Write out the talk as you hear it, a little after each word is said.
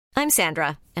I'm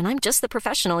Sandra, and I'm just the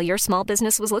professional your small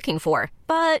business was looking for.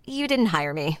 But you didn't hire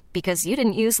me because you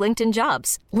didn't use LinkedIn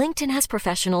Jobs. LinkedIn has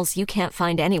professionals you can't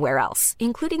find anywhere else,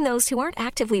 including those who aren't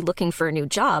actively looking for a new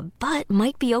job, but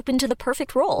might be open to the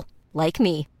perfect role, like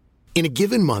me. In a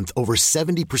given month, over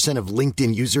 70% of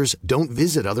LinkedIn users don't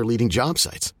visit other leading job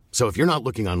sites. So if you're not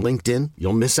looking on LinkedIn,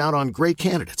 you'll miss out on great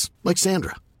candidates like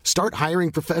Sandra. Start hiring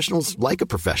professionals like a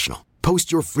professional. Post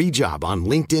your free job on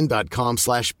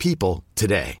linkedin.com/people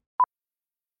today.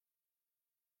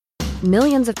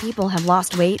 Millions of people have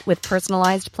lost weight with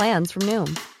personalized plans from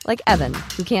Noom. Like Evan,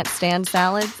 who can't stand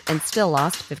salads and still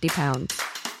lost 50 pounds.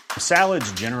 Salads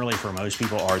generally for most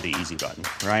people are the easy button,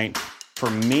 right? For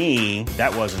me,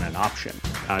 that wasn't an option.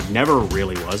 I never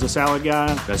really was a salad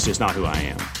guy. That's just not who I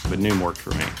am. But Noom worked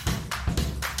for me.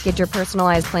 Get your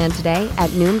personalized plan today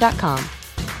at Noom.com.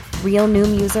 Real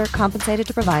Noom user compensated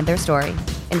to provide their story.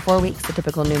 In 4 weeks, the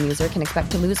typical Noom user can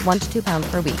expect to lose 1 to 2 pounds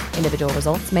per week. Individual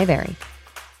results may vary.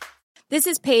 This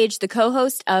is Paige, the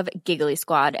co-host of Giggly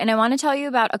Squad, and I want to tell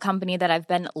you about a company that I've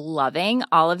been loving,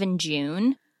 Olive &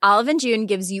 June. Olive &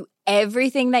 June gives you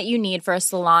everything that you need for a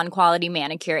salon-quality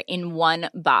manicure in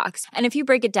one box. And if you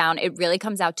break it down, it really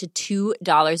comes out to $2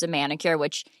 a manicure,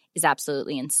 which is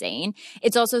absolutely insane.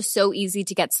 It's also so easy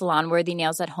to get salon-worthy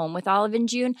nails at home with Olive &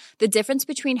 June. The difference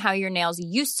between how your nails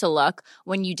used to look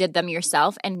when you did them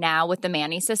yourself and now with the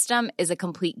Mani system is a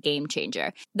complete game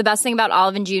changer. The best thing about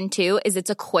Olive & June, too, is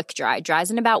it's a quick dry. Dries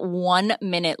in about 1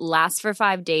 minute, lasts for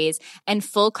 5 days, and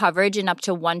full coverage in up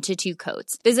to 1 to 2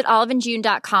 coats. Visit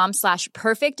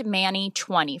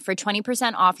oliveandjune.com/perfectmani20 for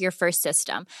 20% off your first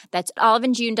system. That's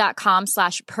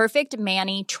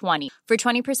oliveandjune.com/perfectmani20 for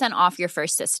 20% off your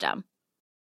first system.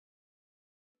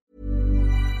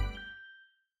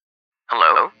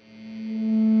 Hello?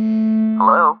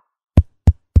 Hello?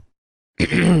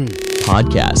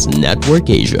 Podcast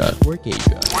Network Asia.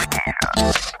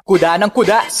 Kuda ng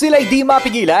kuda, sila'y di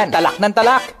mapigilan. Talak ng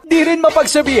talak, di rin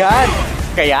mapagsabihan.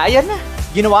 Kaya yan na,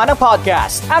 ginawa ng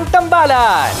podcast, ang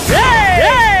Tambalan.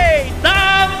 Hey!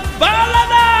 Tambalan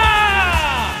na!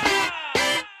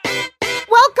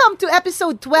 Welcome to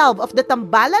episode 12 of the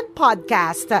Tambalan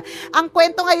Podcast. Ang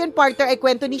kwento ngayon, partner, ay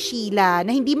kwento ni Sheila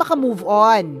na hindi makamove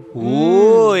on.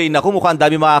 Uy, naku, mukhang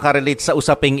dami makaka-relate sa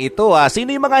usaping ito.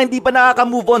 Sino yung mga hindi pa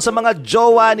nakaka-move on sa mga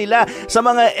jowa nila, sa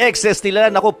mga exes nila?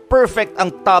 Naku, perfect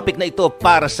ang topic na ito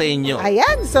para sa inyo.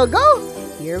 Ayan, so go!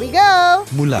 Here we go!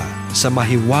 Mula sa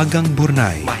Mahiwagang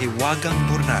Burnay.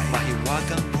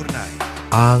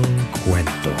 Ang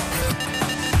kwento.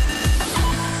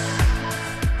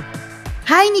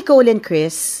 Hi Nicole and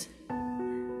Chris.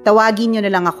 Tawagin niyo na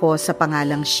lang ako sa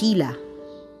pangalang Sheila.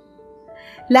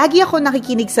 Lagi ako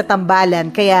nakikinig sa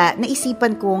Tambalan kaya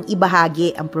naisipan kong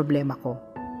ibahagi ang problema ko.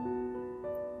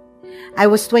 I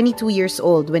was 22 years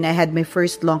old when I had my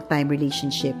first long-time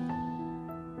relationship.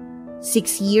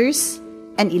 6 years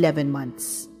and 11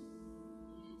 months.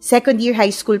 Second year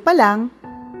high school pa lang,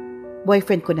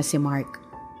 boyfriend ko na si Mark.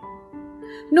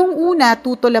 Nung una,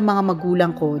 tutol ang mga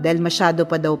magulang ko dahil masyado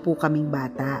pa daw po kaming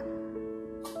bata.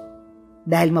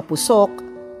 Dahil mapusok,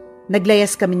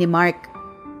 naglayas kami ni Mark.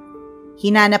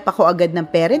 Hinanap ako agad ng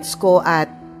parents ko at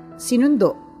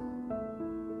sinundo.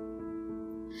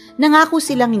 Nangako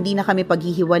silang hindi na kami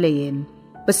paghihiwalayin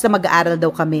basta mag-aaral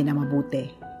daw kami na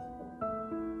mabuti.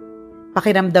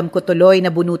 Pakiramdam ko tuloy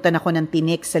na bunutan ako ng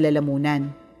tinik sa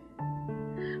lalamunan.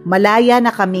 Malaya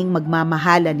na kaming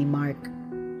magmamahala ni Mark.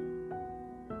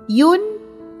 Yun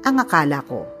ang akala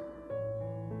ko.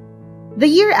 The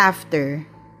year after,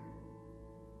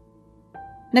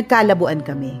 nagkalabuan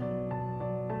kami.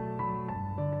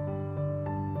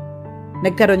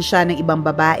 Nagkaroon siya ng ibang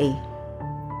babae.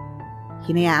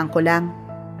 Hinayaan ko lang.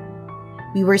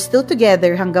 We were still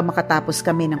together hanggang makatapos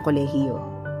kami ng kolehiyo.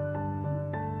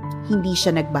 Hindi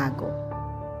siya nagbago.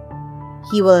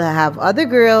 He will have other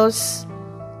girls,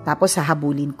 tapos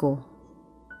hahabulin ko.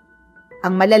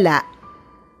 Ang malala,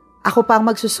 ako pa ang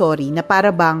magsusorry na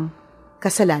para bang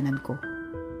kasalanan ko.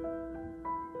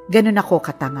 Ganun ako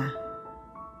katanga.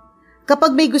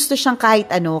 Kapag may gusto siyang kahit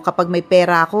ano, kapag may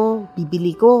pera ako,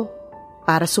 bibili ko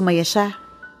para sumaya siya.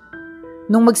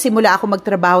 Nung magsimula ako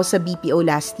magtrabaho sa BPO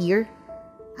last year,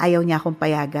 ayaw niya akong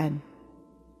payagan.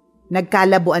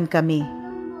 Nagkalabuan kami.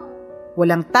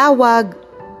 Walang tawag,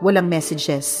 walang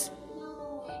messages.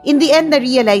 In the end,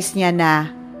 na-realize niya na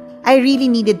I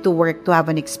really needed to work to have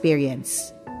an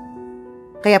experience.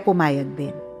 Kaya pumayag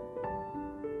din.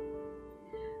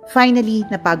 Finally,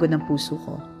 napagod ang puso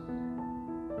ko.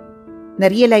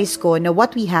 Na-realize ko na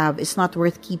what we have is not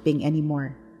worth keeping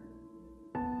anymore.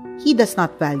 He does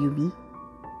not value me.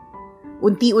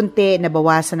 Unti-unti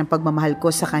nabawasan ang pagmamahal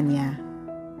ko sa kanya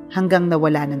hanggang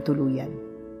nawala ng tuluyan.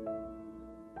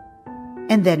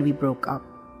 And then we broke up.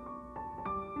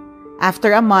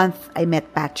 After a month, I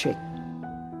met Patrick.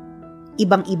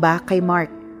 Ibang-iba kay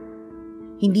Mark.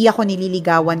 Hindi ako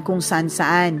nililigawan kung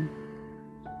saan-saan.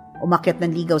 Umakyat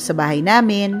ng ligaw sa bahay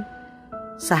namin,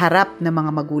 sa harap ng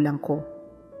mga magulang ko.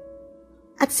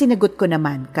 At sinagot ko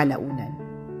naman kalaunan.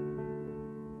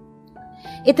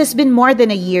 It has been more than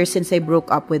a year since I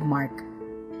broke up with Mark.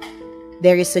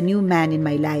 There is a new man in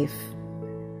my life.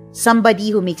 Somebody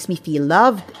who makes me feel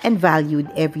loved and valued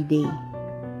every day.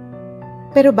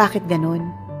 Pero bakit ganon?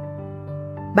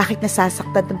 Bakit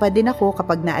nasasaktan pa din ako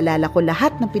kapag naalala ko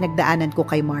lahat ng pinagdaanan ko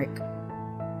kay Mark?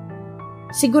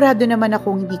 Sigurado naman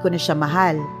akong hindi ko na siya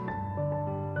mahal.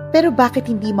 Pero bakit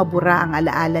hindi mabura ang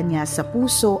alaala niya sa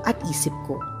puso at isip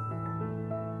ko?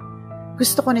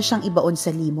 Gusto ko na siyang ibaon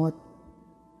sa limot.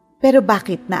 Pero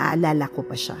bakit naaalala ko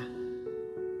pa siya?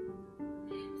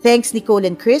 Thanks Nicole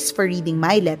and Chris for reading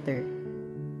my letter.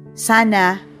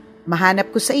 Sana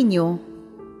mahanap ko sa inyo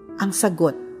ang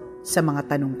sagot sa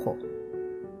mga tanong ko.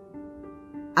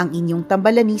 Ang inyong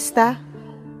tambalanista,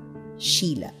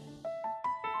 Sheila.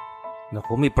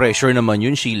 Naku, may pressure naman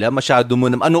yun, Sheila. Masyado mo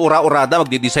naman. Ano, ura-urada,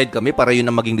 magde-decide kami para yun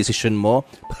ang maging desisyon mo?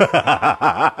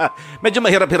 Medyo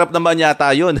mahirap-hirap naman yata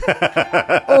yun.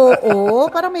 Oo,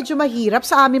 parang medyo mahirap.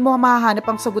 Sa amin mo mahahanap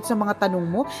ang sagot sa mga tanong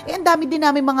mo. Ang dami din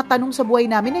namin mga tanong sa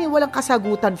buhay namin na walang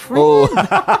kasagutan, friend. Oh.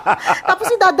 Tapos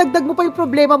idadagdag mo pa yung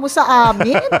problema mo sa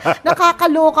amin.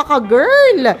 Nakakaloka ka,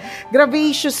 girl.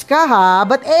 Gravacious ka, ha?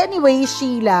 But anyway,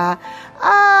 Sheila,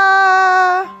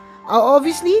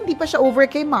 obviously, hindi pa siya over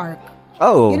kay Mark.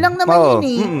 Oh, yun lang naman yun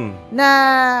eh. Na,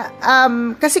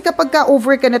 kasi kapag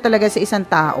ka-over ka na talaga sa isang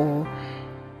tao,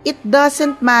 it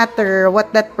doesn't matter what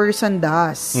that person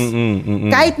does.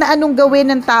 Kahit na anong gawin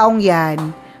ng taong yan,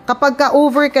 kapag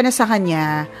ka-over ka na sa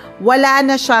kanya, wala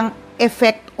na siyang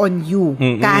effect on you.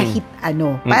 Kahit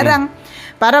ano.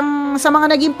 Parang sa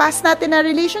mga naging past natin na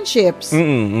relationships.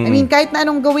 I mean, kahit na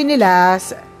anong gawin nila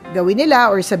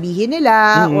or sabihin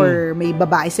nila or may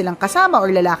babae silang kasama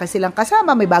or lalaki silang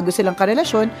kasama, may bago silang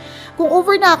karelasyon, kung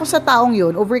over na ako sa taong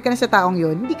yun, over ka na sa taong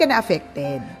yun, hindi ka na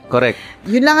affected. Correct.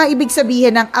 Yun lang ang ibig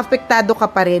sabihin ng apektado ka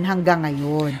pa rin hanggang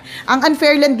ngayon. Ang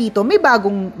unfair lang dito, may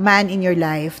bagong man in your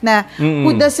life na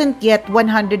who doesn't get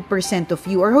 100% of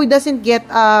you or who doesn't get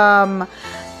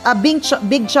a big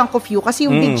chunk of you, kasi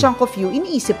yung big chunk of you,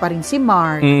 iniisip pa rin si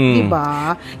Mark,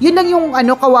 diba? Yun lang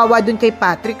yung kawawa dun kay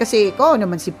Patrick, kasi ikaw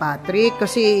naman si Patrick,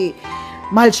 kasi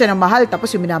mahal siya ng mahal,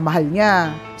 tapos yung minamahal niya,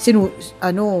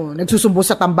 nagsusumbo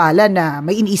sa tambalan na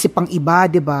may iniisip pang iba,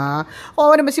 diba?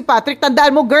 Oo naman si Patrick,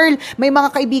 tandaan mo, girl, may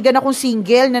mga kaibigan akong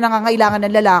single na nangangailangan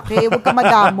ng lalaki, huwag ka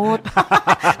madamot.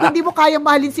 Kung di mo kayang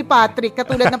mahalin si Patrick,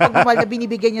 katulad ng pagmamahal na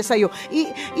binibigay niya sa'yo,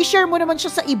 i-share mo naman siya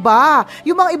sa iba.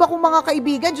 Yung mga iba kong mga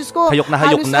kaibigan, Diyos ko, hayok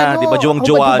na, di ba,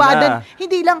 jowang-jowa na.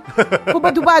 Hindi lang,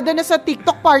 hubad-hubada na sa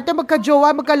TikTok party, magka-jowa,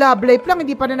 magka-love life lang,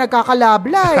 hindi pa na nagkaka-love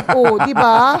life. O, di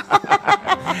ba?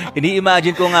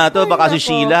 Ini-imagine ko nga to, baka si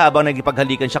Sheila habang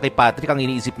nagipaghalikan siya kay Patrick, ang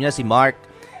iniisip niya si Mark.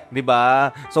 'Di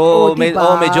ba? So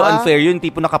diba? Medyo unfair 'yun,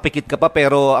 tipo nakapikit ka pa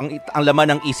pero ang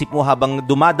laman ng isip mo habang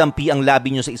dumadampi ang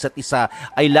labi niyo sa isa't isa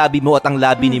ay labi mo at ang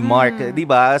labi ni Mark, 'di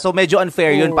ba? So medyo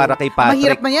unfair 'yun para kay Patrick.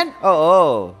 Mahirap man 'yan.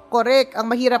 Oo. Correct. Ang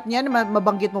mahirap niyan,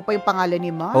 mabanggit mo pa yung pangalan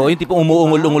ni Mark. Oo, yung tipo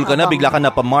umuungol-ungol ka na, bigla ka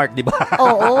na pa Mark, 'di ba?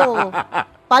 Oo.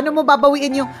 Paano mo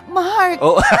babawiin yung Mark?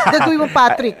 Gagawin mo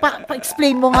Patrick.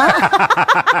 Pa-explain mo nga.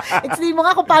 Explain mo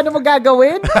nga kung paano mo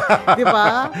gagawin. Di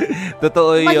ba?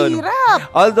 Totoo yun. Mahirap.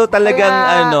 Although talagang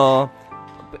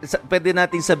pwede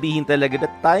natin sabihin talaga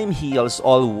that time heals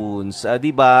all wounds.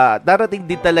 Di ba? Darating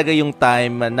din talaga yung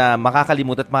time na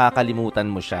makakalimutan at makakalimutan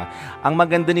mo siya. Ang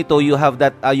maganda nito, you have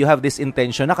this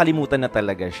intention na kalimutan na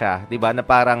talaga siya. Di ba? Na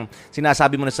parang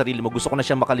sinasabi mo na sa sarili mo, gusto ko na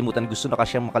siyang makalimutan, gusto na ka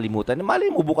siyang makalimutan.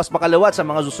 Malay mo, bukas makalawat sa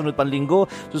mga susunod pang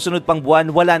linggo, susunod pang buwan,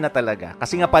 wala na talaga.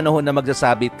 Kasi nga panahon na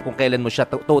magsasabi kung kailan mo siya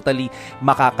totally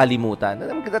makakalimutan.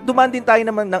 Dumaan din tayo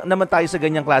naman tayo sa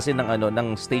ganyang klase ng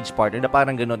stage partner na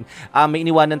parang ganun. May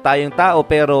iniwanan tayong tao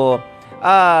pero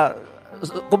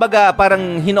kumbaga parang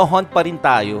hino-hunt pa rin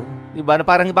tayo. Diba? Na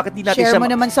parang bakit di natin share mo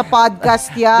naman sa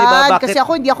podcast yan. Diba? Kasi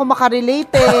hindi ako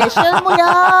makarelate eh. Share mo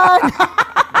yan.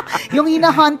 Yung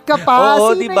hinahunt ka pa.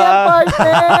 Oo, sino diba? yan,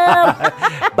 partner?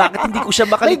 Bakit hindi ko siya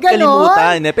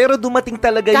makalimutan? Pero dumating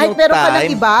talaga kahit yung time. Kahit meron ka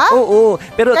ng iba? Oo.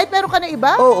 Pero, kahit meron ka ng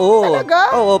iba? Oo. Talaga?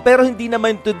 Oo, pero hindi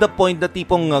naman to the point na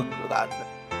tipong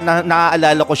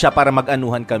naaalala ko siya para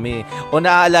mag-anuhan kami. O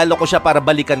naaalala ko siya para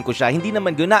balikan ko siya. Hindi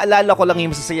naman gano'n. Naaalala ko lang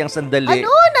yung masasayang sandali.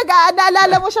 Ano?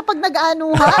 naalala mo siya pag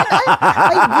nag-anuhan?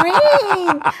 Ay, my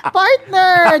brain!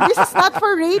 Partner, this is not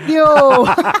for radio.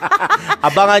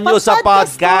 Abangan nyo sa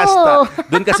podcast.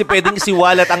 Doon kasi pwedeng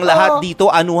isiwalat ang lahat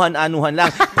dito. Anuhan-anuhan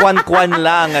lang. Kwan-kwan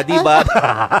lang, di ba?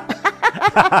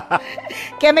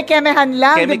 Keme-kemehan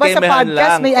lang, di ba sa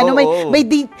podcast? Lang.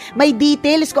 May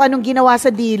details kung anong ginawa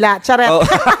sa dila. Charot.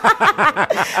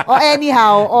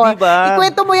 Anyhow. Diba?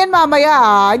 Ikwento mo yan mamaya.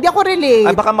 Hindi ako relate.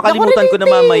 Ay, baka makalimutan ko na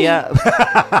mamaya.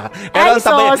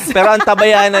 pero ang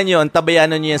tabayanan nyo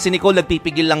yan. Si Nicole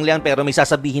nagpipigil lang pero may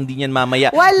sasabihin din yan mamaya.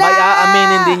 Wala. May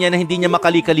aaminin din yan na hindi niya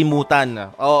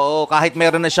makalikalimutan. Oo, kahit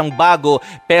meron na siyang bago,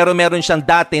 pero meron siyang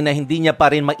dati na hindi niya pa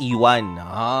rin maiwan.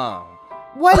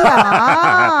 Wala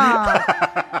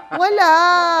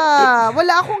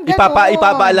akong gano'n.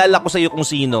 Ipapaalala ko sa iyo kung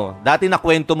sino. Dati na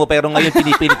kwento mo pero ngayon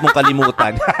pinipilit mong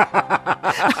kalimutan.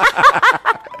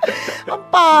 Ang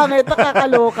pangit,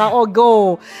 nakakaloka.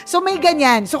 Go. So may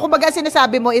ganyan. So kumbaga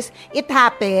sinasabi mo is it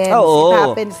happens. Oo. It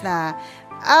happens na.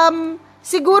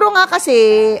 Siguro nga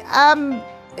kasi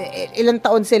ilang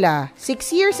taon sila?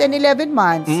 6 years and 11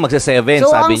 months. Magsa-7,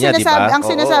 so, sabi niya, di ba?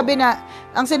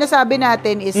 Ang sinasabi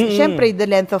natin is, syempre, the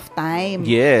length of time.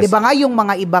 Yes. Di ba nga, yung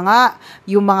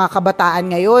mga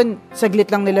kabataan ngayon, saglit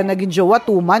lang nila naging jowa,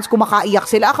 2 months, kumakaiyak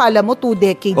sila, akala mo 2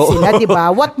 decades sila, di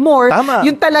ba? What more,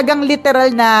 yung talagang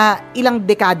literal na ilang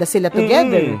dekada sila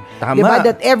together. Tama. Di ba?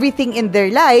 That everything in their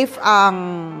life,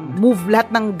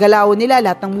 lahat ng galaw nila,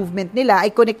 lahat ng movement nila,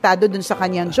 ay konektado dun sa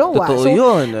kanyang jowa. Totoo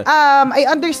yun. I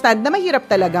understand na mahirap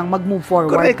talagang mag-move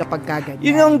forward kapag kaganyan.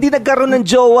 Yun yung di nagkaroon ng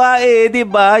jowa di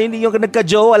ba? Hindi yung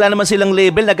nagka-jowa, wala naman silang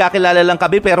label, nagkakilala lang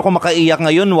kami, pero kung makaiyak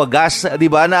ngayon, wagas, di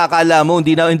ba? Nakakala mo,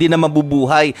 hindi na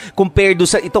mabubuhay. Compared do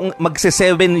sa itong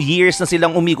magse-7 years na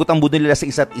silang umikot ang budo nila sa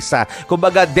isa't isa.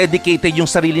 Kumbaga, dedicated yung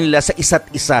sarili nila sa isa't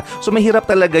isa. So, mahirap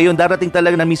talaga yun. Darating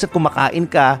talaga na minsan kumakain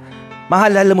ka,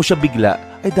 mahalala mo siya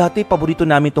bigla. Ay dati, paborito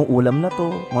namin tong ulam na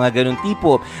to. Mga ganun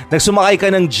tipo. Nagsumakay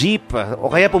ka ng jeep o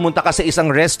kaya pumunta ka sa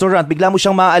isang restaurant, bigla mo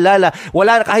siyang maalala.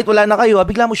 Kahit wala na kayo,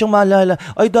 bigla mo siyang maalala.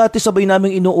 Ay dati, sabay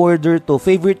namin ino-order to.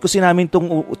 Favorite ko namin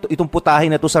itong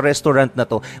putahe na to sa restaurant na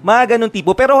to. Mga ganun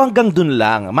tipo. Pero hanggang dun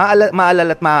lang.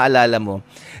 Maalala at maaalala mo.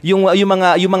 Yung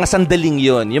mga sandaling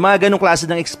yon, yung mga ganung klase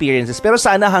ng experiences. Pero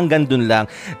sana hanggang dun lang.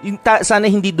 Sana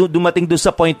hindi dumating dun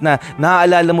sa point na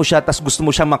naaalala mo siya tas gusto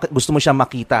mo siya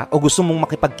makita o gusto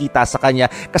mong makipagkita sa kanya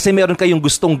kasi meron kayong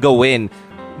gustong gawin.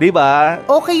 'Di ba?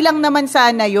 Okay lang naman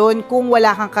sana 'yon kung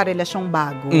wala kang karelasyong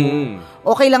bago.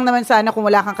 Okay lang naman sana kung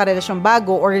wala kang karelasyong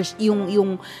bago or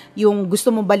yung gusto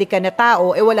mong balikan na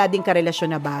tao wala ding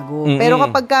karelasyon na bago. Pero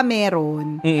kapag ka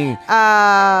meron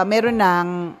ng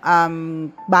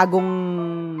bagong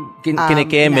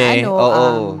kinikeme, in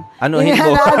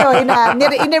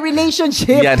a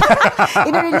relationship.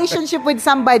 In a relationship with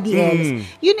somebody else.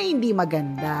 Yun ay hindi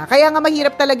maganda. Kaya nga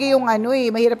mahirap talaga yung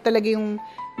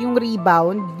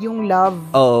rebound, yung love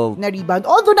na rebound.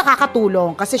 Although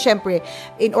nakakatulong kasi syempre,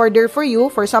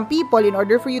 for some people, in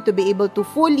order for you to be able to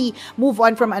fully move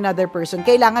on from another person,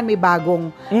 kailangan may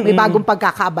bagong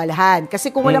pagkakaabalahan.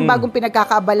 Kasi kung walang bagong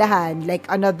pinagkakaabalahan, like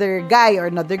another guy or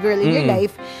another girl in your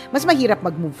life, mas mahirap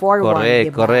mag-move forward.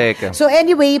 Correct. So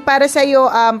anyway, para sa'yo,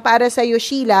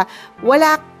 Sheila,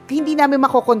 hindi namin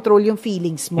makokontrol yung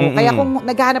feelings mo. Kaya kung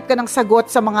naghahanap ka ng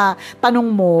sagot sa mga tanong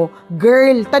mo,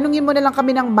 girl, tanungin mo na lang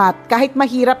kami ng math. Kahit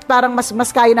mahirap, parang mas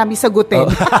kaya namin sagutin.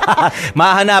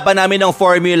 Mahanapan namin ng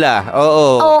formula.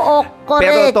 Oo, correct.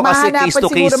 Pero ito kasi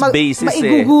case-to-case basis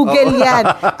maigugugel yan.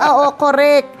 Oo,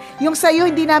 correct. Yung sa'yo,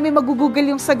 hindi namin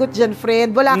magugugel yung sagot dyan,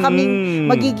 friend. Wala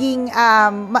kaming magiging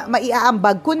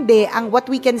maiaambag. Kundi, what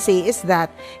we can say is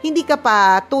that hindi ka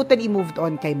pa totally moved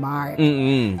on kay Mark.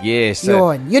 Yes.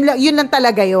 Yun lang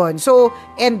talaga yun. So,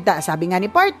 sabi nga ni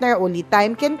partner, only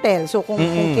time can tell. So, kung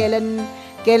kailan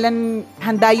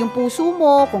handa yung puso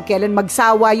mo, kung kailan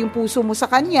magsawa yung puso mo sa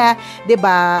kanya, 'di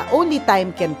ba? Only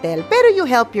time can tell. Pero you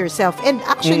help yourself. And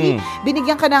actually,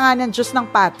 binigyan ka na nga ng Diyos ng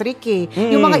Patrick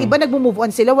Yung mga iba nagmo-move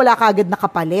on sila, wala kaagad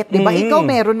nakapalit, 'di ba? Ikaw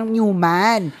meron ng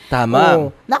Newman.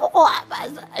 Tama.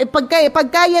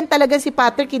 Pagka yan talaga si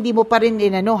Patrick, hindi mo pa rin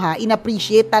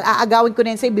in-appreciate. Aagawin ko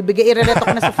na yan sa'yo, irereto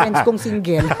ko na sa friends kong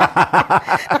single.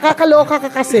 Nakakaloka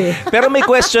ka kasi. Pero may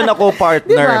question ako,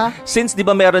 partner. Diba? Since 'di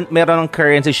ba meron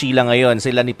ng si Sheila ngayon,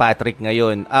 sila ni Patrick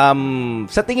ngayon.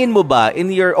 Sa tingin mo ba,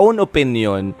 in your own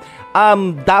opinion,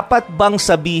 dapat bang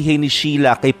sabihin ni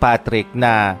Sheila kay Patrick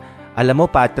na, alam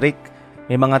mo Patrick,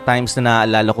 may mga times na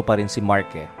naaalala ko pa rin si Mark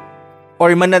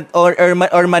Or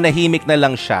manahimik na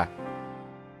lang siya?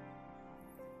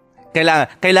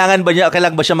 Kailangan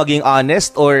ba siya maging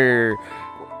honest or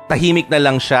tahimik na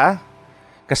lang siya?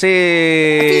 Kasi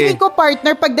feeling ko,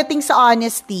 partner, pagdating sa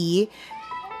honesty,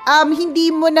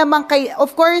 Hindi mo naman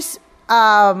of course,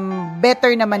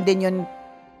 better naman din yun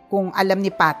kung alam ni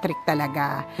Patrick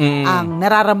talaga ang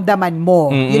nararamdaman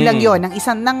mo. Yun lang yun,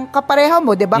 ng kapareha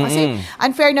mo, 'di ba? Kasi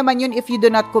unfair naman yun if you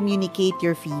do not communicate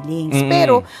your feelings.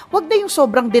 Pero wag na yung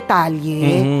sobrang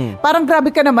detalye. Parang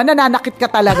grabe ka naman, nananakit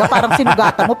ka talaga, parang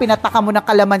sinugatan mo, pinataka mo ng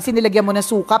kalamansi, nilagyan mo ng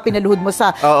suka, pinaluhod mo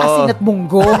sa asin at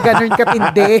munggo, ganun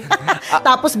katindi.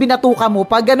 Tapos binatuka mo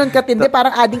pa, ganun katindi,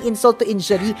 parang adding insult to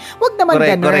injury. Wag naman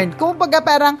ganun. Kung baga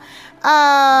parang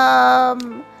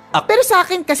pero sa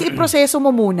akin kasi iproseso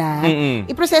mo muna.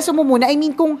 Iproseso mo muna. I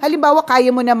mean, kung halimbawa kaya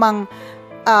mo namang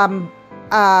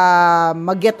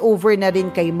mag-get over na rin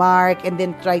kay Mark and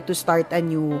then try to start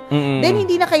anew, then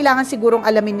hindi na kailangan sigurong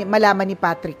malaman ni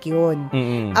Patrick yun.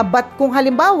 But kung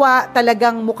halimbawa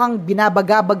talagang mukhang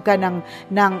binabagabag ka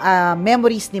ng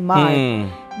memories ni Mark,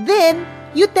 then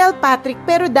you tell Patrick,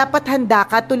 pero dapat handa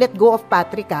ka to let go of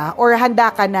Patrick, or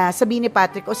handa ka na sabihin ni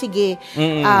Patrick, o sige,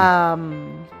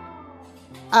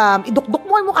 idukduk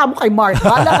mo ang mukha mo kay Mark.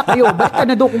 Bahala na kayo. Balik ka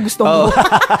na doon kung gusto mo.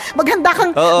 Maganda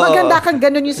kang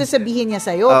ganun yung sasabihin niya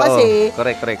sa'yo. Kasi,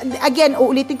 correct. Again,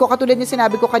 uulitin ko, katulad yung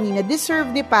sinabi ko kanina,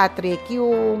 deserve ni Patrick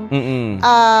yung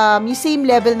same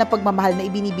level na pagmamahal na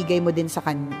ibinibigay mo din sa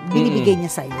kanya. Binibigay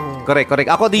niya sa'yo. Correct.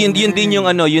 Ako, yun din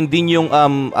yung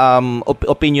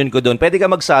opinion ko doon. Pwede ka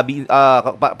magsabi,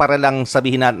 para lang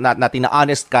sabihin natin na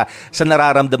honest ka sa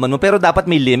nararamdaman mo. Pero dapat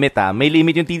may limit, May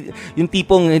limit yung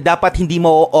tipong dapat hindi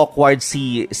mo awkward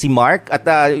si Mark at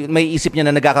may isip niya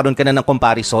na nagkakaroon ka na ng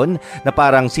comparison na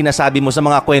parang sinasabi mo sa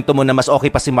mga kwento mo na mas okay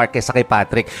pa si Mark kaysa kay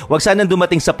Patrick. Huwag sanang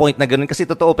dumating sa point na ganun kasi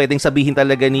totoo, pwedeng sabihin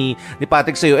talaga ni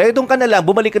Patrick sa'yo, doon ka na lang,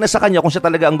 bumalik ka na sa kanya kung siya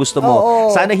talaga ang gusto mo.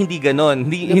 Sana hindi ganun.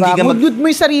 Hindi ka Good mo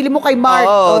yung sarili mo kay Mark.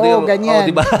 Ganyan.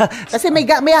 Diba? Kasi may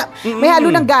halo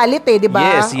ng galit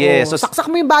diba? Yes. So, saksak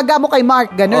mo yung baga mo kay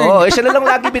Mark, ganun. Siya na lang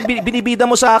lagi binibida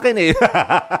mo sa akin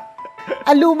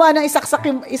Aluma ng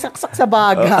isaksak sa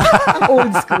baga. Ang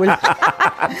old school.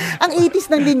 Ang 80s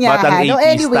ng linyahan.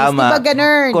 Anyways, diba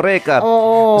ganun? Correct.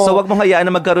 So wag mong hayaan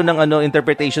na magkaroon ng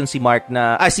interpretation si Mark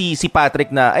na si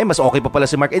Patrick na mas okay pa pala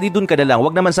si Mark. Di doon ka na lang.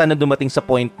 Wag naman sana dumating sa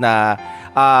point na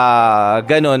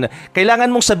ganun.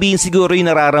 Kailangan mong sabihin siguro yung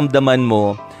nararamdaman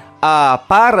mo.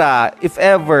 Para if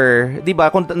ever, 'di ba,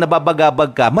 kung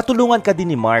nababagabag ka, matulungan ka din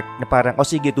ni Mark na parang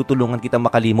sige, tutulungan kita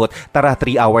makalimot. Tara,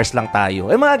 3 hours lang tayo.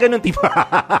 Mga ganun tipo.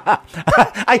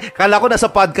 Ay, kala ko nasa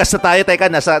podcast na tayo, teka,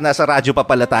 nasa radyo pa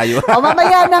pala tayo.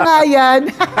 Mamaya na nga yan.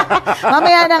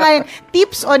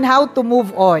 Tips on how to move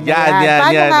on. Yan.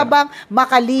 Paano nga bang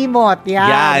makalimot?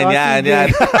 Yan.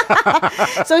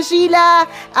 So Sheila,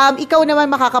 ikaw naman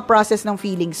makaka-process ng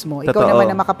feelings mo. Ikaw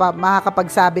naman na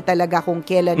makakapagsabi talaga kung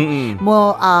kailan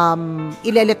mo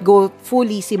ile-let go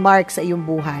fully si Mark sa iyong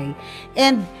buhay.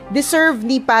 And deserve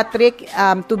ni Patrick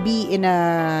to be in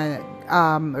a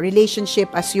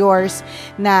relationship as yours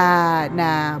na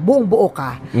buong-buo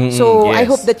ka. So I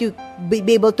hope that you be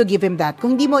able to give him that.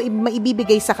 Kung hindi mo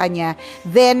maibibigay sa kanya,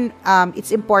 then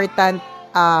it's important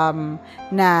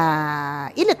na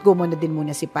i-let go mo na din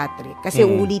muna si Patrick. Kasi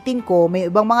uulitin ko, may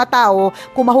ibang mga tao,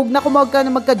 kumahog na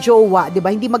magka-jowa, di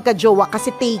ba? Hindi magka-jowa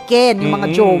kasi taken yung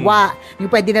mga jowa. Yung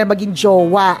pwede na maging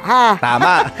jowa, ha?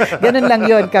 Tama. Ganun lang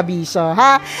yun, kabisyo,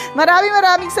 ha?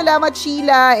 Maraming salamat,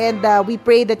 Sheila, and we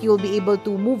pray that you'll be able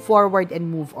to move forward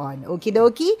and move on.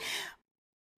 Okie-dokie?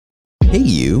 Hey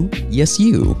you, yes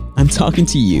you, I'm talking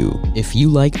to you. If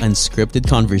you like unscripted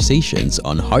conversations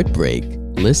on heartbreak,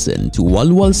 listen to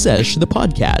Walwal Sesh the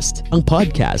podcast, ang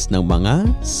podcast ng mga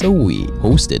sawi,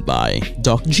 hosted by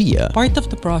Doc Gia. Part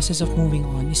of the process of moving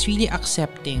on is really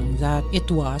accepting that it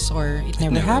was or it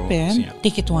never happened. Yeah.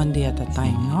 Take it one day at a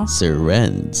time, no? Sir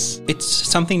Renz. It's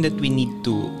something that we need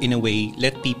to, in a way,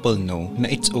 let people know na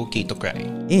it's okay to cry.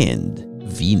 And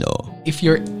Vino. If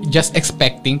you're just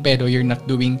expecting pero you're not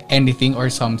doing anything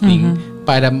or something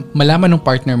para malaman ng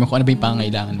partner mo kung ano ba yung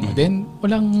pangangailangan mo, then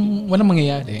walang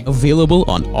mangyayari. Available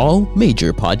on all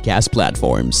major podcast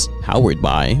platforms. Powered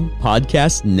by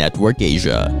Podcast Network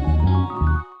Asia.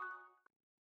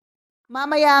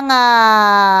 Mamaya nga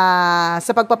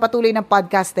sa pagpapatuloy ng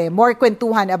podcast more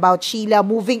kwentuhan about Sheila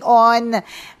moving on.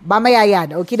 Mamaya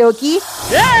yan. Okie-dokie?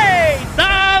 Yay!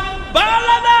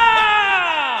 Tambala na!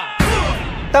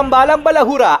 Tambalang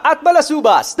Balahura at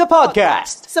Balasubas, the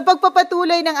podcast. Sa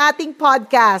pagpapatuloy ng ating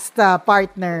podcast,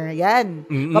 partner, yan.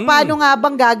 Paano nga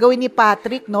bang gagawin ni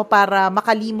Patrick para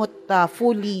makalimot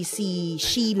fully si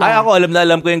Sheila? Ay, ako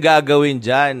alam ko yung gagawin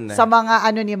dyan. Sa mga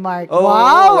ni Mark.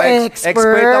 Wow,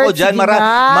 expert ako dyan.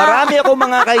 Marami ako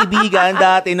mga kaibigan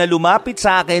dati na lumapit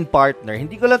sa akin, partner.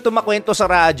 Hindi ko lang tumakwento sa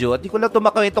radyo at hindi ko lang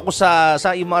tumakwento ko sa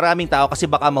maraming tao kasi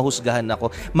baka mahusgahan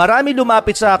ako. Marami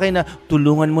lumapit sa akin na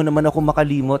tulungan mo naman ako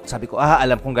makalimot nakalimot. Sabi ko,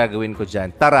 alam kong gagawin ko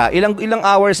dyan. Tara, ilang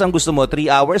hours ang gusto mo? 3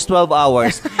 hours? 12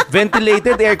 hours?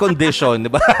 Ventilated, air condition, di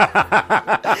ba?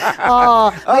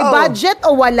 May budget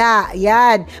o wala?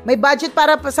 Yan. May budget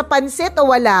para sa pansit o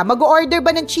wala? Mag-order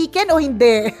ba ng chicken o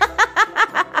hindi?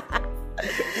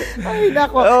 Ay,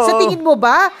 nako. Sa tingin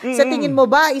mo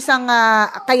ba isang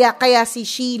kaya si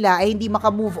Sheila ay hindi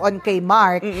maka-move on kay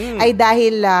Mark ay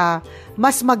dahil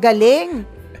mas magaling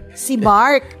si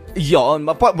Mark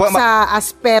sa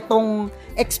aspetong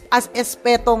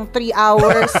 3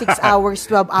 hours, 6 hours,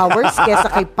 12 hours kesa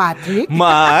kay Patrick?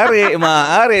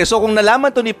 Maaari. So kung nalaman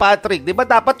to ni Patrick, di ba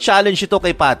dapat challenge ito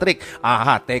kay Patrick?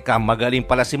 Teka, magaling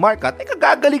pala si Mark. Teka,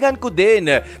 gagalingan ko din.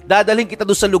 Dadalhin kita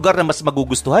doon sa lugar na mas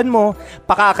magugustuhan mo.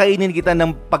 Pakakainin kita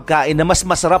ng pagkain na mas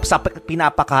masarap sa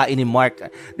pinapakain ni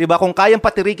Mark. Di ba? Kung kayang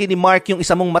patirikin ni Mark yung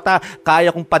isa mong mata,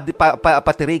 kaya kong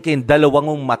patirikin 2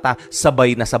 mong mata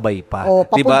sabay na sabay pa.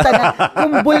 Papunta na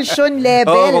convulsion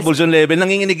level. Convulsion level.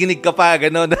 Nanginginig ka pa,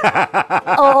 gano'n.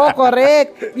 Oo,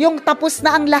 correct. Yung tapos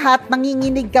na ang lahat,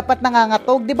 nanginginig ka pa't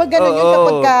nangangatog. Di ba gano'n yun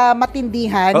kapag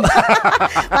matindihan?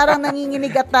 Parang nanginginig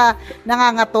at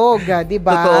nangangatog, di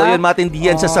ba? Totoo yun,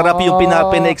 matindihan sa sarap yung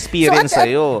pina-experience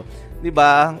sa'yo. Di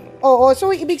ba? Oo,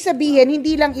 so ibig sabihin,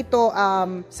 hindi lang ito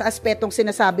sa aspetong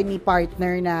sinasabi ni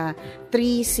partner na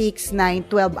 3, 6, 9,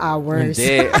 12 hours.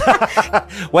 Hindi.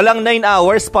 Walang 9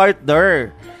 hours,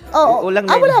 partner. Wala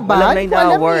ba? Walang 9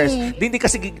 hours. Hindi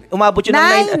kasi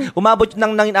umabot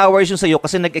ng 9 hours yung sa'yo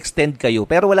kasi nag-extend kayo.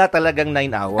 Pero wala talagang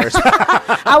 9 hours.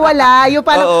 Wala. Yung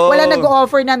parang wala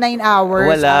nag-offer na 9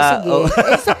 hours. Wala. Sige.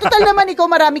 Sa total naman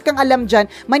ikaw, marami kang alam dyan.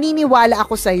 Maniniwala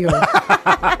ako sa'yo.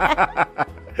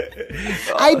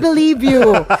 I believe you.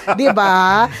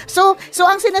 Diba? So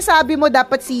ang sinasabi mo,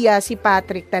 dapat si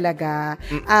Patrick talaga,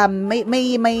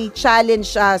 may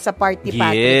challenge sa party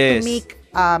Patrick to make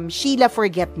Sheila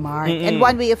forget Mark. And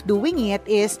one way of doing it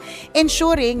is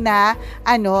ensuring na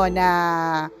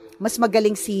mas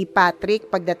magaling si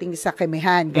Patrick pagdating sa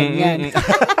kemehan, ganyan.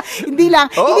 Hindi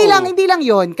lang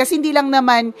 'yon kasi hindi lang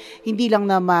naman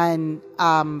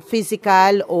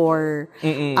physical or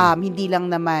hindi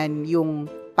lang naman yung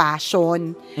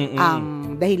passion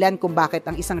ang dahilan kung bakit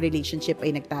ang isang relationship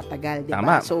ay nagtatagal, 'di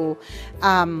ba? So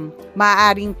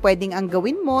maaaring pwedeng ang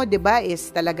gawin mo, 'di ba,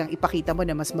 is talagang ipakita mo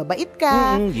na mas mabait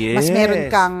ka, mas meron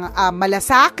kang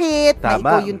malasakit, na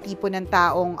ikaw yung tipo ng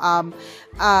taong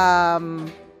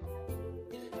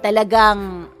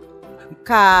talagang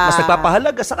mas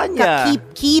nagpapahalaga sa kanya.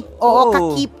 Ka-keep.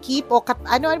 Oo, ka-keep.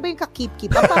 Ano ba yung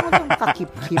ka-keep? Paano yung ka-keep?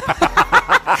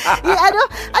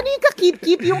 Ano yung ka-keep?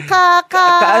 Yung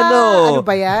ano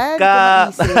ba yan?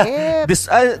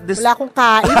 Wala akong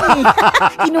kain eh.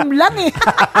 Inom lang eh.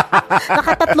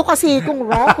 Nakatatlo kasi kung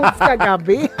rockets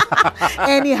kagabi.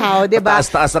 Anyhow, diba?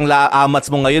 Taas-taas ang amats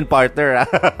mo ngayon, partner.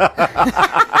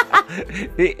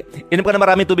 Inom ka na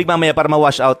maraming tubig mamaya para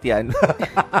ma-wash out yan.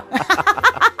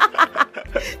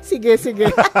 Sige.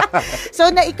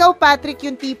 So na ikaw, Patrick,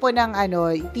 yung tipo na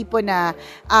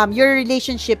your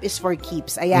relationship is for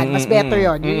keeps. Ayan, mas better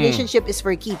yon. Your relationship is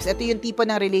for keeps. Ito yung tipo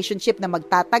ng relationship na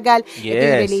magtatagal. Yes. Ito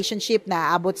yung relationship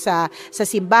na aabot sa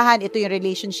simbahan. Ito yung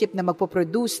relationship na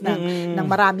magpo-produce ng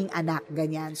maraming anak,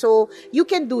 ganyan. So you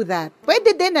can do that.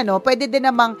 Pwede din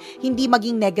namang hindi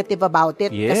maging negative about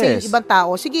it. Yes. Kasi yung ibang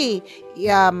tao, sige,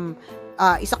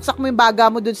 isaksak mo yung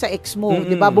baga mo dun sa ex mo,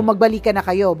 di ba? Bumagbalikan na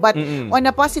kayo. But on a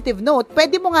positive note,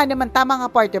 pwede mo nga naman, tama nga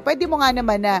partner, pwede mo nga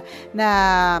naman na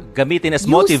gamitin as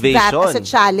use motivation. That as a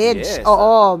challenge. Yes.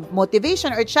 Oo,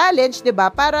 motivation or challenge, di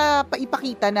ba? Para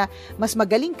ipakita na mas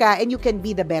magaling ka and you can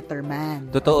be the better man.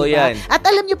 Totoo diba? yan. At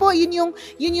alam niyo po, yun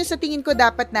yung sa tingin ko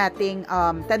dapat nating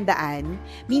tandaan.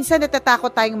 Minsan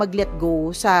natatakot tayong mag-let go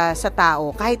sa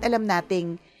tao kahit alam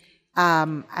nating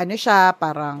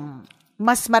parang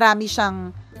mas marami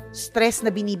siyang stress na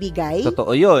binibigay.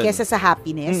 Totoo yun. Kesa sa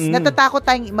happiness. Natatakot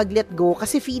tayong mag-let go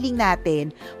kasi feeling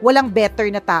natin walang better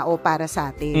na tao para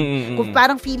sa atin. Kung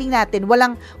parang feeling natin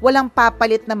walang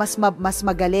papalit na mas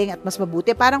magaling at mas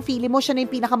mabuti. Parang feeling mo siya na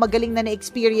yung pinakamagaling na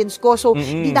na-experience ko. So,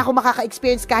 hindi na ako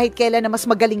makaka-experience kahit kailan na mas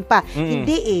magaling pa.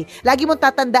 Hindi eh. Lagi mong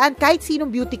tatandaan, kahit sinong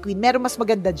beauty queen, meron mas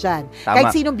maganda dyan. Tama.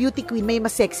 Kahit sinong beauty queen, may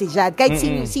mas sexy dyan. Kahit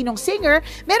sinong singer,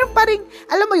 meron pa rin,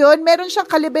 alam mo yun, meron siyang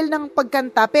kalibel ng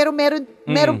pagkanta, pero meron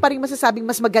pa rin masasabing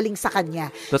mas magaling sa kanya.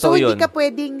 Totoo hindi yun. ka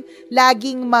pwedeng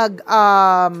laging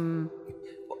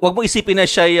Huwag mo isipin na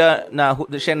siya yung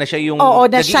siya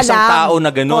isang lang. Tao na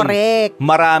ganun. Correct.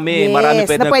 Marami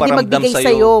na pwede magbigay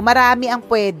sa'yo. Marami ang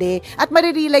pwede. At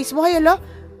marirealize mo,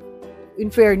 in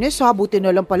fairness, buti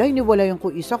na lang pala, iniwalayan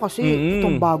ko isa kasi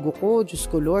itong bago ko, Diyos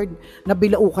ko Lord,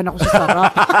 nabilaukan ako sa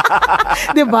sarap.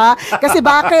 Diba? Kasi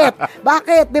bakit?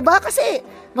 Diba? Kasi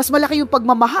mas malaki yung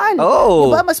pagmamahal.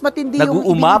 Diba? Mas matindi yung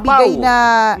ibinibigay na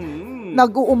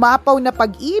nag-uumapaw na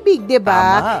pag-ibig,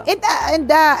 diba?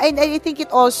 And I think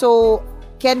it also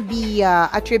can be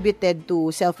attributed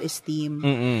to self-esteem.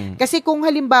 Kasi kung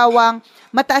halimbawang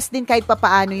mataas din kahit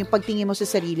papaano yung pagtingin mo sa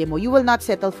sarili mo, you will not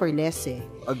settle for less eh.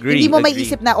 Hindi mo may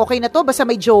isip na okay na to, basta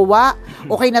may jowa,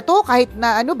 okay na to kahit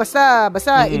na basta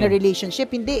in a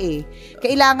relationship, hindi eh.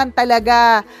 Kailangan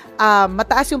talaga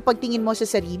mataas yung pagtingin mo sa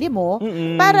sarili mo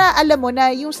para alam mo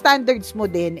na yung standards mo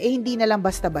din hindi na lang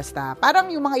basta-basta. Parang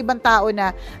yung mga ibang tao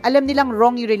na alam nilang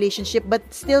wrong yung relationship but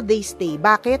still they stay.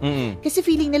 Bakit? Kasi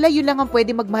feeling nila yun lang ang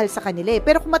pwede magmahal sa kanila eh.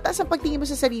 Pero kung mataas ang pagtingin mo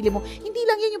sa sarili mo, hindi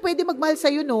lang yan yung pwede magmahal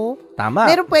sa'yo, no? Tama.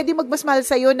 Meron pwede magmasmahal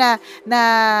sa'yo na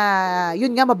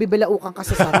yun nga, mabibilaukan ka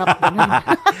sa sarap.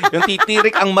 Yung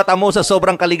titirik ang mata mo sa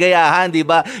sobrang kaligayahan, di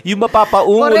ba? Yung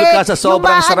mapapaungol ka sa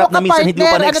sobrang sarap na minsan hindi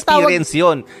mo pa na-experience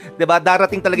yun. Di ba?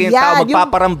 Darating talaga yung tao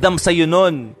magpaparamdam sa'yo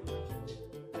nun.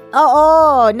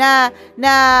 Oo, na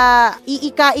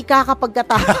iika-ika kapag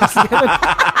katapos.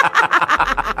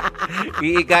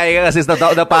 Iika-ika kasi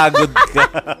napagod ka.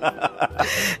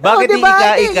 Bakit diba?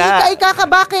 Iika-ika? Iika-ika ka,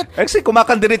 bakit? Kasi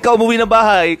kumakandirit ka, umuwi ng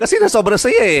bahay. Kasi sobrang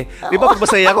saya eh. Di ba pag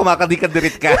masaya,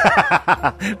 kumakandirit ka.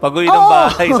 Pag uwi ng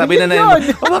bahay, sabi na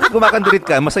bakit kumakandirit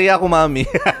ka? Masaya ako, mami.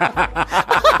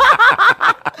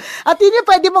 At yun yung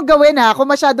pwede mong gawin kung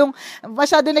masyadong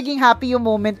naging happy yung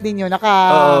moment ninyo,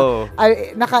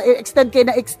 naka-extend kayo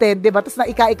na extend, diba? Tapos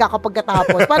naika-ika kapag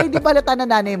katapos. Para hindi balata na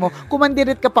nanay mo,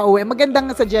 kumandirit ka pa uwi. Magandang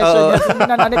suggestion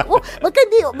na nanay ko.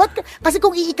 Kasi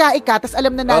kung iika-ika, tapos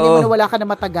alam na nanay mo na wala ka na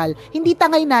matagal, hindi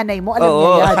tangay nanay mo, alam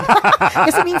niya yan.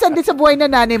 Kasi minsan din sa buhay na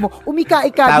nanay mo,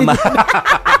 umika-ika din.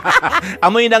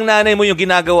 Amoy ng nanay mo yung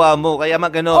ginagawa mo. Kaya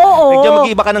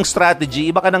mag-iba ka ng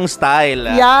strategy, iba ka ng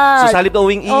style. Yan. So, sa halip na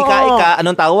uwing iika-ika,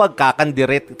 anong tawag?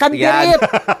 Kakandirit. Kandirit.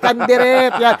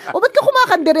 Kandirit. Yan. O, ba't ka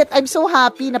kumakandirit? I'm so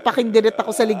happy na pakindirit ako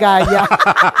sa ligaya.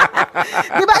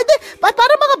 Diba?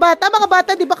 Para mga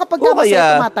bata, diba kapag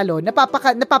masaya tumatalon,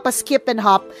 napapaskip and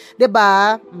hop,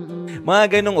 diba?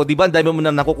 Mga ganun, diba? Ang dami mo na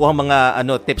nakukuha mga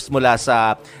tips mula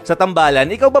sa tambalan.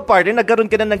 Ikaw ba, partner, nagkaroon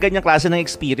ka na ng ganyang klase ng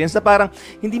experience na parang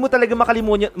hindi mo talaga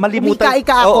malimutan?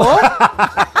 Umika-ika ako?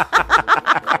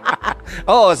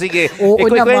 Oo, sige. Oo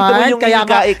naman. Yung kaya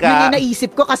ika-ika. Yun yung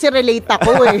naisip ko kasi relate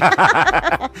ako eh.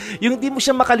 Yung hindi mo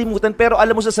siya makalimutan pero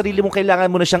alam mo sa sarili mo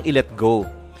kailangan mo na siyang i-let go.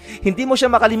 Hindi mo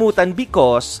siya makalimutan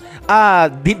because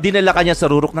dinala ka niya sa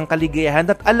rurok ng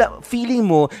kaligayahan at feeling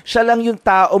mo siya lang yung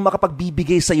tao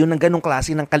makapagbibigay sa iyo ng ganong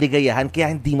klase ng kaligayahan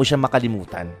kaya hindi mo siya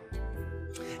makalimutan.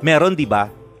 Meron, di ba?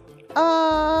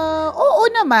 Oo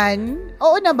naman.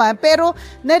 Pero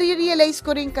nare-realize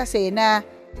ko rin kasi na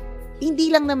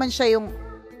hindi lang naman siya yung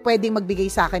pwedeng magbigay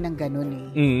sa akin ng ganun eh.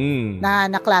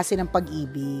 Na klase ng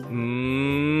pag-ibig.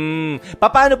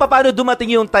 Paano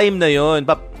dumating yung time na yon?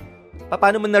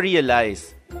 Paano mo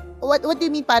na-realize? What do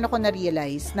you mean paano ko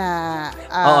na-realize na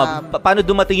paano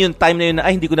dumating yung time na yun na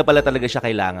hindi ko na pala talaga siya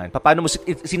kailangan? Paano mo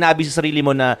sinabi sa sarili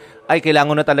mo na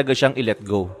kailangan na talaga siyang i-let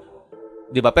go?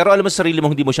 Diba? Pero alam mo sa sarili mo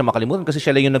hindi mo siya makalimutan kasi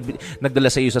siya lang yung nagdala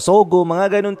sa iyo sa Sogo,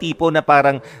 mga ganun tipo na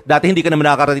parang dati hindi ka naman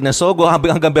nakakarating ng Sogo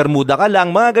hanggang Bermuda ka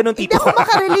lang, mga ganun tipo. Hindi ako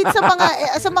makarelate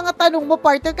sa mga tanong mo,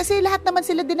 partner, kasi lahat naman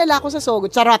sila dinala ko sa Sogo.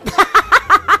 Charot.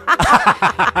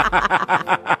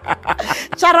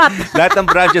 Charot. Lahat ng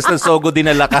branches ng Sogo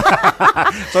dinala ka.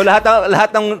 So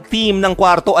lahat ng team ng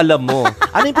kwarto alam mo.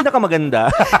 Ano yung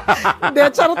pinakamaganda? Hindi,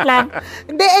 charot lang.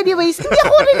 Hindi, anyways, hindi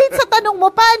ako relate sa tanong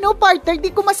mo. Paano, partner?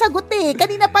 Hindi ko masagot eh.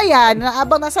 Kanina pa yan,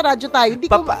 habang nasa radyo tayo. Hindi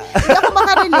ako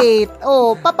makarelate.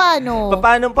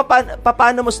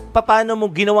 Paano mo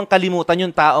ginawang kalimutan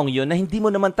yung taong yun na hindi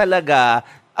mo naman talaga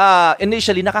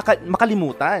initially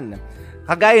makalimutan?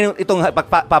 Kagaya itong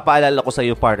papaalala ko sa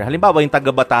iyo, partner. Halimbawa, yung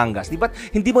taga Batangas. Di ba?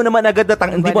 Hindi mo naman agad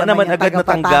natanggap.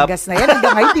 Batangas na yan.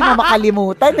 Hanggang ngayon, hindi mo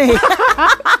makalimutan eh.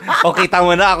 Okay,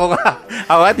 tama na ako nga.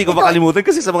 Hindi ko makalimutan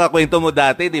kasi sa mga kwento mo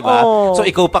dati, di ba? So,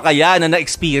 ikaw pa kaya na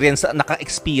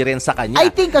naka-experience sa kanya. I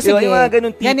think kasi, yung mga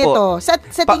ganun tipo. Ganito. Sa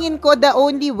tingin ko, the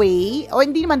only way, o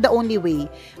hindi naman the only way,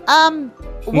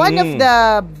 one of the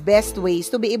best ways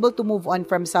to be able to move on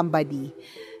from somebody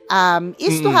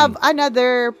is to have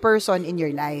another person in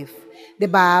your life. 'Di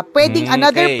ba? Pwedeng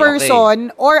another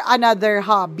person or another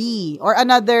hobby or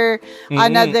another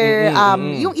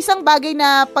yung isang bagay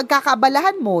na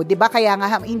pagkakaabalahan mo, 'di ba? Kaya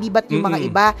nga hindi ba't yung mga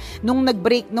iba nung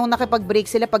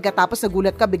nakipag-break sila pagkatapos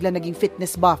nagulat ka bigla naging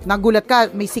fitness buff. Nagulat ka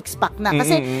may six pack na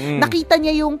kasi nakita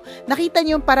niya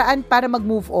yung paraan para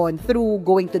mag-move on through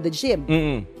going to the gym.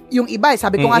 yung iba,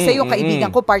 sabi ko nga sa iyo,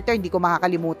 kaibigan ko, partner, hindi ko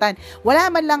makakalimutan.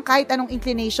 Wala man lang kahit anong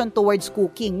inclination towards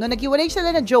cooking. Nung naghiwalay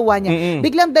sila ng jowa niya,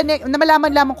 biglang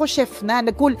namalaman ko chef na,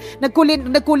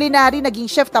 nagkulinary,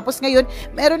 naging chef. Tapos ngayon,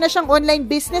 meron na siyang online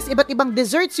business, iba't ibang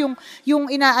desserts, yung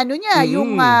inaano niya,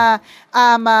 yung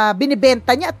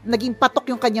binibenta niya at naging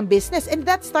patok yung kanyang business. And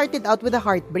that started out with a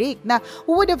heartbreak na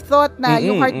who would have thought na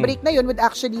yung heartbreak na yun would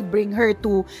actually bring her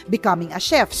to becoming a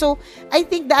chef. So, I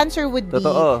think the answer would be,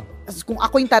 kung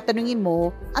ako yung tatanungin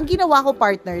mo, ang ginawa ko,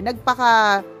 partner,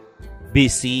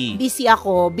 busy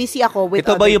ako with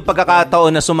ito ba yung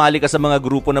pagkakataon na sumali ka sa mga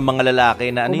grupo ng mga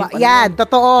lalaki na yan,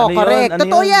 totoo, correct.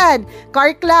 Totoo yan.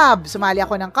 Car club. Sumali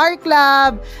ako ng car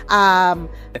club.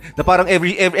 Na parang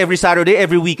every Saturday,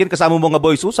 every weekend kasama mo mga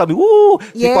boys. So, sabi, woo!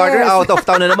 Si partner out of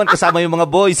town na naman kasama yung mga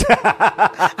boys.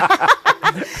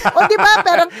 O diba,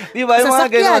 parang diba,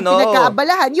 sasakyan,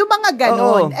 pinagkaabalahan, yung mga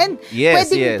ganon. And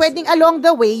pwedeng along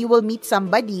the way, you will meet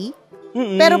somebody,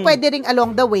 pero pwede ring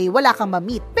along the way, wala kang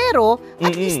ma-meet. Pero,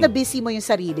 at least na busy mo yung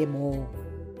sarili mo.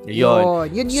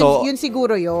 Yun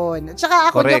siguro yun.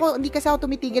 Tsaka ako, hindi kasi ako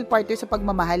tumitigil, partner, sa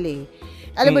pagmamahal eh.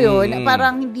 Alam mo yun,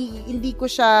 parang hindi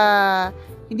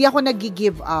ako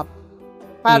nag-give up.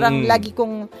 Parang lagi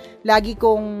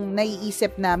kong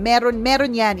naiisip na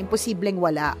meron yan, imposibleng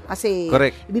wala. Kasi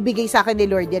ibibigay sa akin ni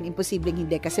Lord yan, imposibleng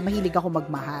hindi. Kasi mahilig ako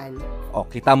magmahal. O,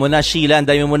 kita mo na, Sheila, ang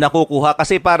dami mo nakukuha.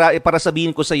 Kasi para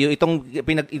sabihin ko sa iyo, itong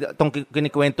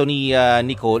kinikwento ni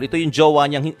Nicole, ito yung jowa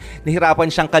niyang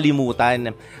nahirapan siyang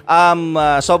kalimutan.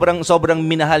 Sobrang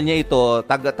minahal niya ito,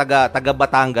 taga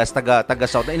Batangas, taga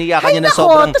South. Iniyakan niya na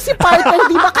sobrang... Ay nako, si partner,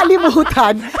 di ba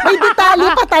kalimutan? May detalye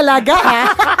pa talaga, ha?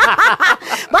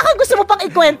 Baka gusto mo pang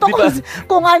ikwento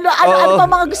kung ano pa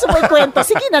mga gusto mo ikwento.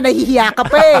 Sige na, nahihiya ka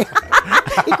pa eh.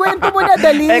 Ikwento mo na,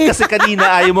 dali. Kasi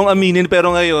kanina ayaw mong aminin,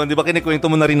 pero ngayon, di ba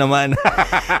kinikwento mo na rin naman?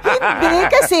 Hindi,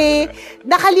 kasi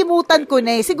nakalimutan ko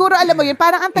na eh. Siguro, alam mo yun,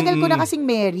 parang ang tagal ko na kasing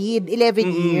married, 11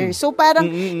 years. So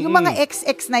parang yung mga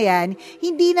ex na yan,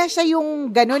 hindi na siya yung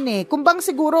ganun eh. Kumbang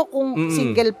siguro kung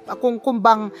single, kung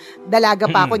bang dalaga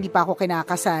pa ako, hindi pa ako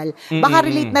kinakasal, baka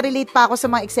relate pa ako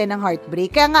sa mga eksenang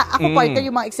heartbreak. Kaya nga, ako partner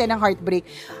yung mga eksenang heartbreak,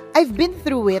 I've been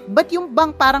through it, but yung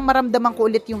bang parang maramdaman ko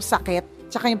ulit yung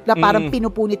sakit, tsaka yung parang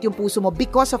pinupunit yung puso mo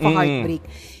because of a heartbreak.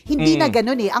 Hindi na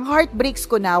ganun eh. Ang heartbreaks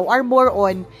ko now are more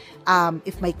on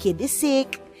if my kid is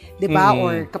sick, diba?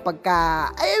 Or kapag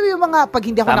yung mga, pag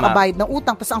hindi ako nakabayad ng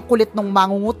utang, tapos ang kulit nung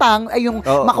mangungutang, ay yung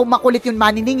makulit yung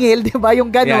maniningil, diba?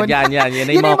 Yung ganun. Yan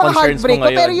yung mga heartbreak ko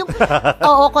ngayon. Pero yung,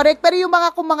 correct. Pero yung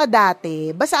mga dati,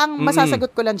 basta ang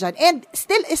masasagot ko lang dyan, and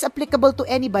still is applicable to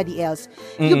anybody else,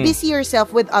 you busy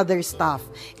yourself with other stuff.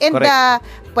 And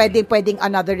pwedeng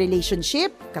another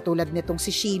relationship, katulad nitong si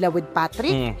Sheila with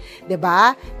Patrick,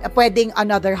 diba? Pwedeng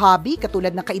another hobby,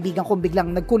 katulad ng kaibigan kong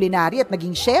biglang nag-culinary at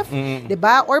naging chef,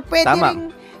 diba? Or pwede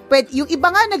rin, yung iba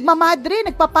nga nagmamadre,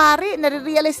 nagpapare,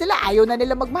 nare-realize nila, ayaw na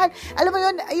nila magmahal. Alam mo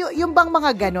yun, yung bang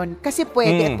mga ganon, kasi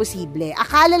pwede at posible.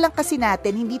 Akala lang kasi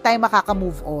natin, hindi tayo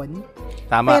makaka-move on.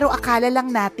 Tama. Pero akala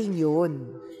lang natin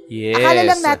yun. Yes. Akala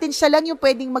lang natin siya lang yung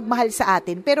pwedeng magmahal sa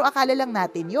atin, pero akala lang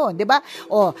natin yun, di ba?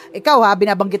 O, ikaw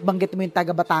binabanggit-banggit mo yung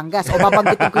taga Batangas, o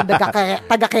babanggitin ko yung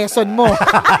taga Quezon mo.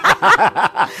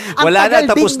 Wala na,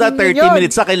 tapos na 30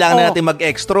 minutes na, kailangan natin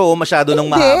mag-extra, masyado nang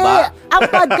mahaba. Ang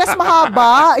podcast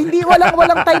mahaba, hindi,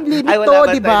 walang time limit to,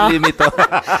 di ba?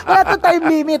 Wala to time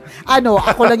limit.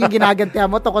 Ako lang yung ginagantihan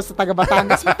mo tungkol sa taga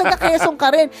Batangas, may taga Quezon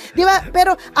ka rin, di ba?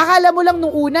 Pero akala mo lang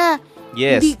nung una,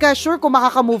 hindi ka sure kung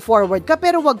makaka-move forward ka,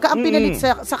 pero wag ka ang pinalit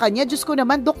sa kanya. Diyos ko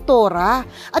naman, doktora.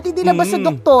 At hindi lang basta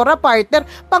doktora, partner,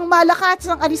 pang malakas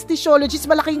ng anesthesiologist,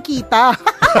 malaking kita.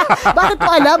 Bakit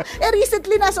mo alam?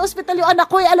 Recently nasa ospital yung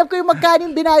anak ko, alam ko yung magkano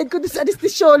yung binayad ko doon sa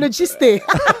anesthesiologist eh.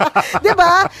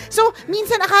 Diba? So,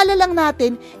 minsan akala lang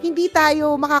natin, hindi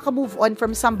tayo makaka-move on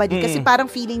from somebody kasi parang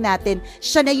feeling natin,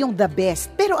 siya na yung the best.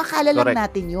 Pero akala lang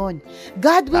natin yun.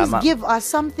 God will give us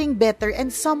something better and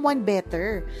someone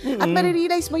better. At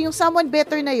marirealize mo yung someone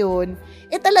better na yun,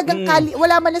 talagang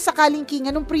wala man na sa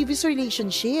kalingkingan ng previous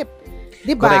relationship.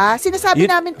 Diba? Sinasabi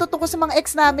namin totoo sa mga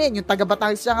ex namin, yung taga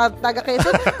Batangas siya, taga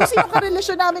Quezon, kung sino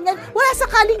ka-relasyon namin ngayon, wala sa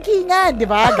kalingkingan.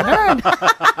 Diba? Ganun.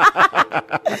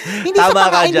 Hindi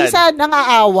sa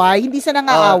nangaaway,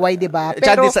 diba?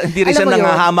 Pero, hindi rin siya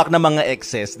nangahamak ng mga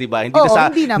exes, diba?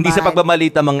 Hindi sa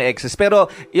pagmamalit ng mga exes. Pero,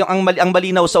 yung ang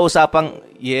malinaw sa usapang,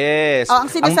 yes.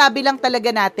 Ang sinasabi lang talaga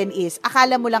natin is,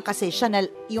 akala mo lang kasi siya na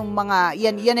yung mga,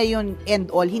 yan na yung end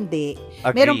all, hindi.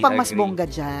 Meron pang mas bongga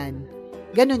dyan.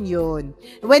 Ganun yun.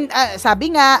 When,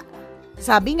 sabi nga,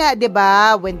 Sabi nga, 'di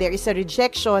ba, when there is a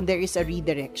rejection, there is a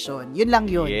redirection. Yun lang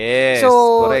yun. Yes,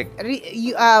 so, correct.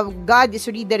 God is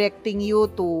redirecting you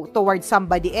towards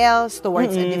somebody else,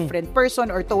 towards a different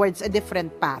person, or towards a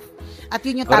different path. At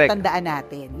yun yung tatandaan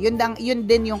natin. Yun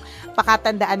din yung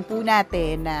pakatandaan po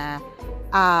natin na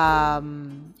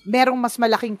merong mas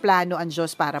malaking plano ang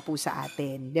Diyos para po sa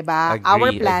atin, 'di ba? Our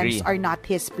plans are not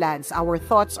His plans. Our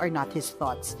thoughts are not His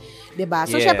thoughts. 'Di ba?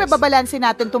 So syempre babalansin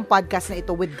natin tong podcast na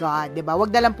ito with God, 'di ba?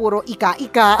 Wag na lang puro ika.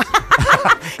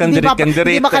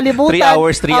 Hindi makalimutan. 3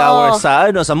 hours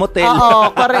sa motel.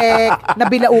 Oo, correct.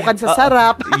 Nabilaukan sa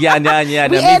sarap. Yan.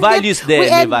 May values din.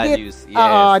 May values. Yes.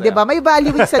 Oo, 'di ba? May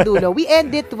values sa dulo. We end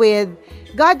it with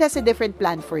God has a different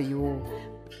plan for you.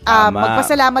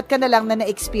 Magpasalamat ka na lang na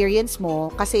na-experience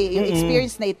mo kasi yung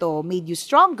experience na ito made you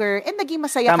stronger and naging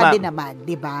masaya ka din naman,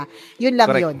 di ba? Yun lang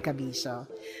yun, Kabisyo.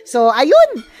 So,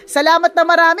 ayun! Salamat na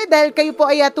marami dahil kayo po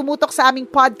ay tumutok sa aming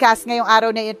podcast ngayong araw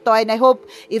na ito, and I hope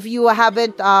if you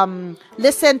haven't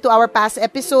listened to our past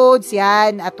episodes,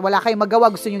 yan, at wala kayong magawa,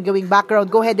 gusto nyo gawing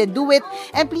background, go ahead and do it,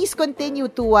 and please continue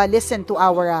to listen to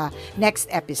our next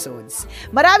episodes.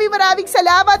 Maraming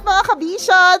salamat mga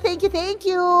Kabisyo! Thank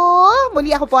you!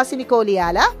 Muli ako po si Nicole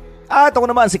Yala. At ako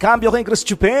naman si Cambio King Chris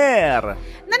Chuper.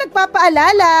 Na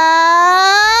nagpapaalala,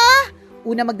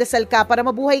 una magdasal ka para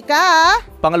mabuhay ka.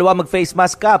 Pangalawa, mag-face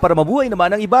mask ka para mabuhay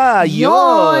naman ang iba.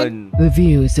 Yon! The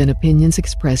views and opinions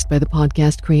expressed by the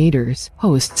podcast creators,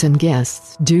 hosts, and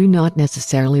guests do not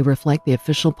necessarily reflect the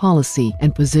official policy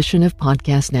and position of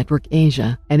Podcast Network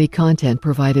Asia. Any content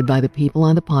provided by the people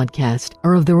on the podcast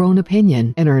are of their own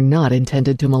opinion and are not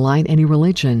intended to malign any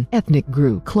religion, ethnic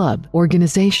group, club,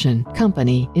 organization,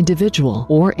 company, individual,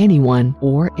 or anyone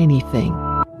or anything.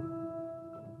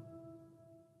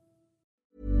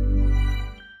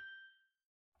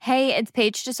 Hey, it's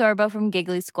Paige DeSorbo from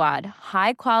Giggly Squad.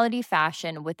 High quality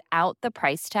fashion without the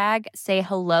price tag. Say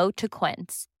hello to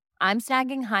Quince. I'm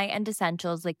snagging high-end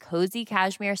essentials like cozy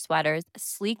cashmere sweaters,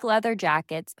 sleek leather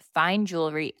jackets, fine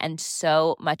jewelry, and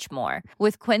so much more.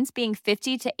 With Quince being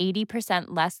 50 to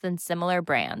 80% less than similar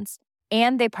brands.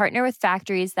 And they partner with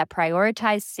factories that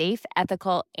prioritize safe,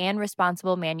 ethical, and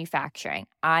responsible manufacturing.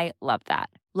 I love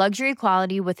that. Luxury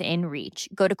quality within reach.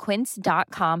 Go to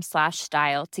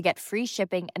quince.com/style to get free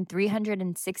shipping and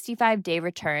 365-day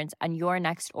returns on your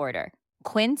next order.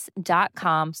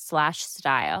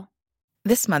 Quince.com/style.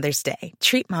 This Mother's Day,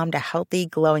 treat mom to healthy,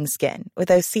 glowing skin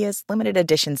with Osea's limited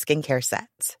edition skincare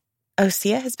sets.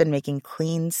 Osea has been making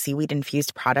clean,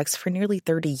 seaweed-infused products for nearly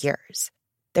 30 years.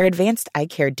 Their advanced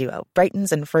eye care duo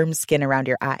brightens and firms skin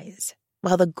around your eyes,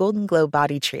 while the Golden Glow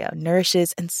Body Trio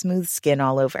nourishes and smooths skin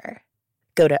all over.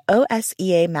 Go to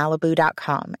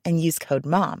OSEAMalibu.com and use code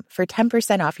MOM for 10%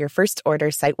 off your first order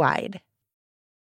site-wide.